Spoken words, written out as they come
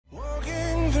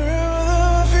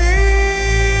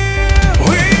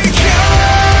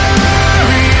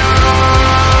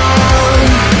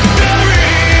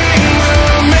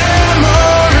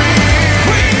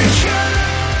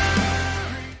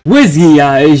What's good,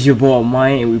 y'all? It's your boy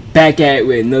Mine, and we're back at it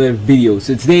with another video.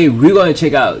 So today we're going to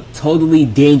check out totally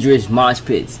dangerous mosh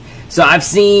pits. So I've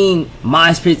seen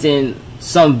mosh pits in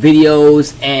some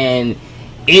videos and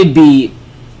it'd be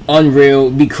unreal,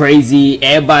 it'd be crazy,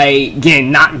 everybody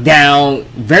getting knocked down,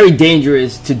 very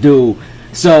dangerous to do.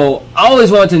 So I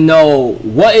always want to know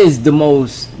what is the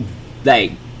most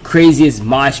craziest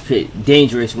mosh pit,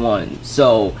 dangerous one.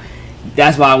 So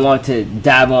that's why I want to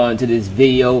dive on to this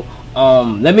video.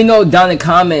 Let me know down in the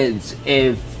comments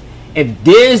if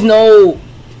there's a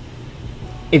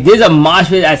mosh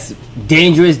pit that's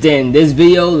dangerous than this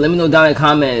video. Let me know down in the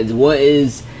comments what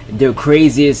is the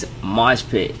craziest mosh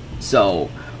pit. So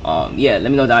yeah,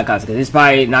 let me know down in the comments, because it's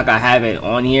probably not gonna have it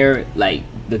on here, like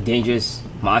the dangerous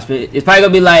mosh pit. It's probably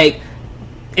gonna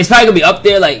be up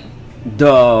there like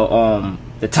the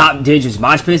top dangerous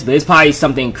mosh pits, but it's probably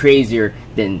something crazier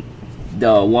than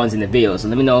the ones in the video. So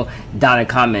let me know down in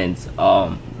the comments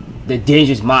the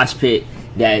dangerous mosh pit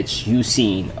that you've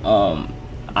seen.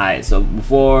 Alright, so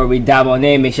before we dive on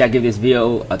in, make sure I give this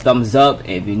video a thumbs up, and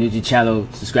if you're new to the channel,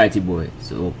 subscribe to your boy.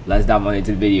 So let's dive on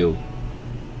into the video.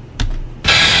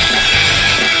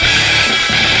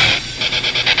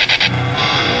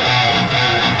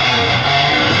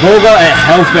 Boga at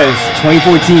Hellfest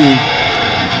 2014.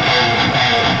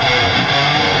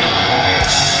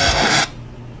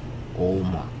 Oh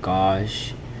my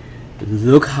gosh,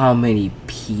 look how many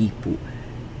people.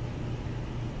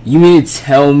 You mean to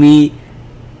tell me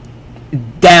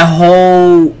that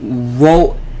whole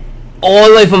row, all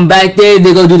the way from back there,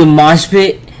 they're gonna do the mosh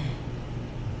pit?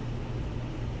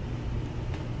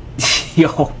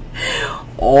 Yo,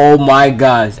 oh my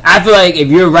gosh, I feel like if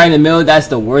you're right in the middle, that's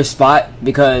the worst spot,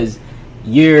 because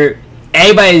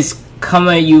everybody's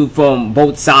coming at you from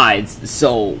both sides.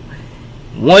 So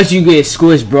once you get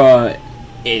squished, bro,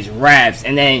 it's wraps,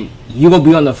 and then you gonna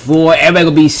be on the floor, everybody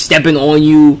gonna be stepping on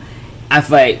you. I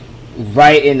feel like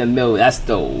right in the middle, that's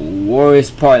the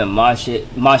worst part of mosh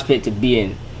pit to be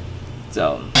in.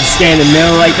 So just stay in the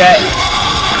middle like that.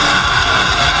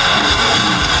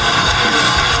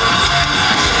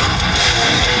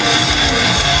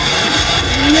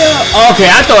 Yeah. Okay,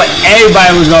 I thought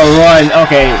everybody was gonna run.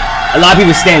 Okay, a lot of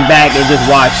people stand back and just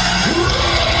watch.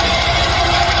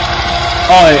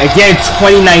 Oh, again,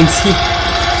 2019.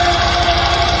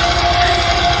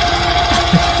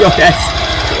 Yo, that's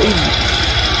crazy.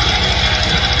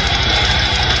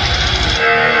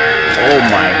 Oh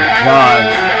my god.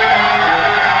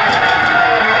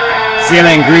 See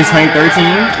that in Greece 2013?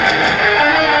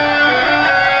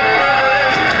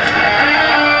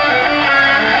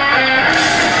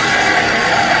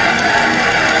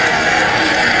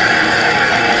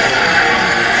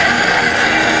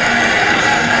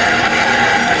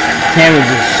 Camera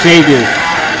just shaking.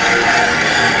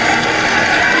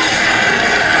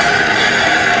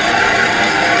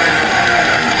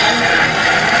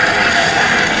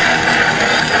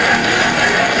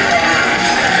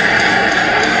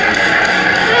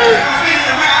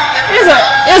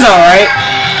 It's alright.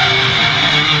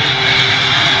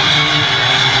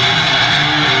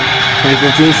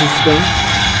 2015 system.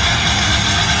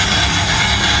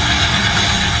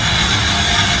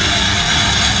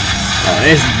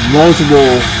 There's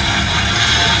multiple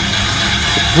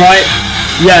front.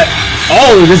 Yeah.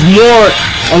 Oh, there's more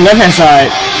on the left hand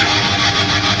side.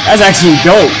 That's actually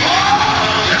dope.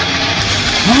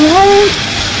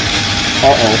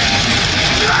 Uh-oh.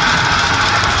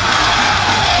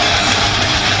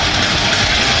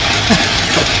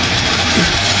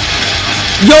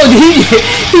 Yo, he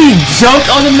jumped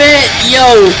on the mat.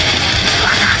 Yo.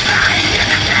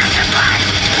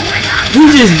 He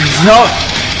just jumped.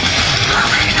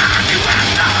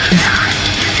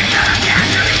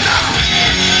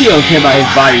 He don't care about his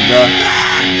body, bro.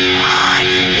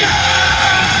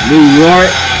 New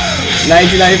York,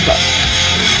 1995.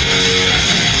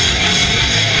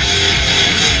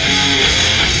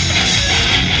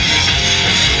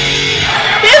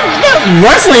 They're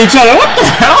wrestling each other. What the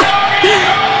hell?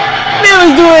 Man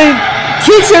was doing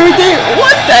kicks, everything.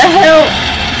 What the hell?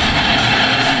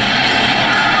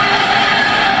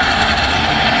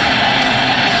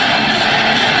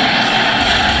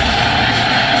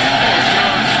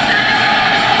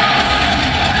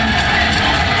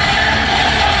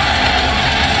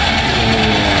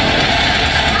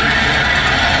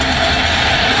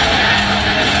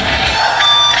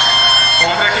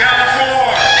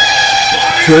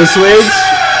 Kill Switch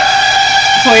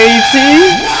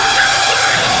 2018.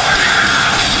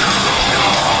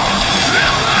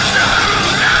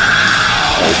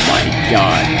 Oh my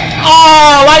god.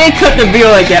 Oh, why they cut the video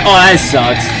like that? Oh, that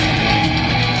sucks.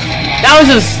 That was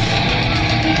just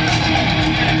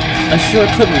a short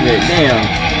clip of it.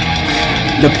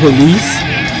 Damn. The police?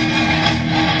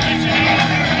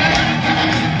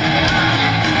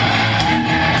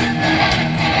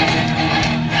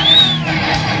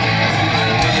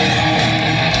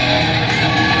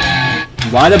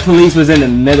 Why the police was in the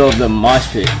middle of the mosh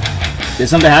pit? Did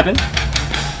something happen?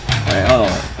 Alright, hold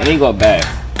on. Let me go back.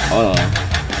 Hold on.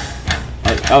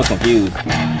 I was confused.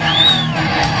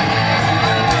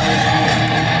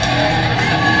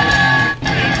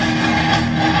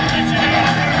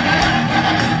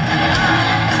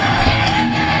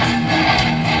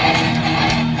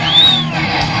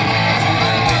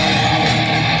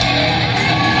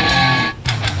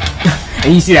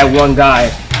 And you see that one guy,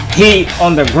 he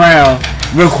on the ground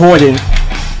recording,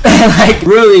 like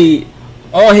really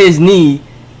on his knee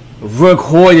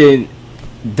recording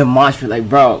the mosh pit. Like,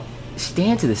 bro,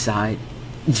 stand to the side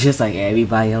just like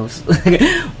everybody else.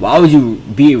 Why would you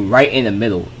be right in the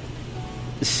middle?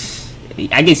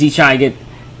 I guess he's trying to get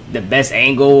the best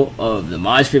angle of the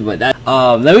mosh pit, but that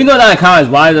let me know down in the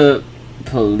comments why the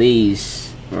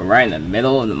police were right in the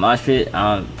middle of the mosh pit.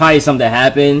 Probably something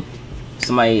happened.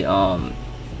 Somebody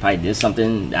probably did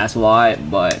something, that's why.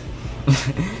 But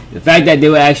the fact that they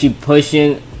were actually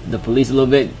pushing the police a little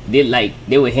bit,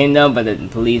 they were hitting them, but the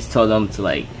police told them to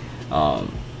like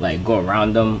go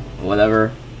around them,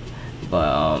 whatever.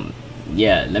 But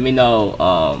yeah, let me know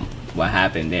what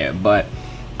happened there. But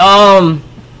I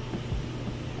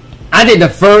did the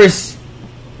first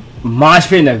mosh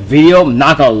pit in the video. I'm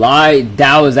not gonna lie,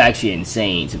 that was actually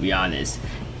insane, to be honest.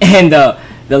 And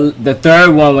the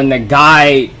third one, when the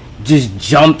guy just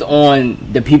jumped on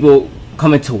the people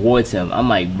coming towards him, I'm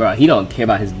like, bro, he don't care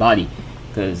about his body,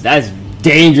 because that's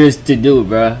dangerous to do,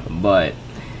 bro. But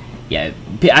yeah,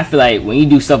 I feel like when you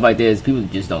do stuff like this, people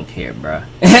just don't care, bro.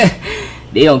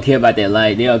 They don't care about their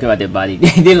life, they don't care about their body.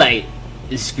 They like,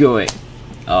 screw it.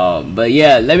 But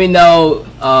yeah, let me know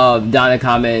down in the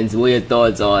comments what your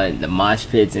thoughts on the mosh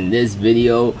pits in this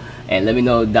video, and let me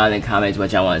know down in the comments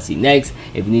what y'all want to see next.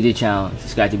 If you're new to the channel,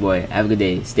 subscribe to your boy. Have a good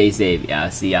day, stay safe. Yeah,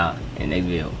 I'll see y'all in the next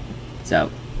video. Peace out.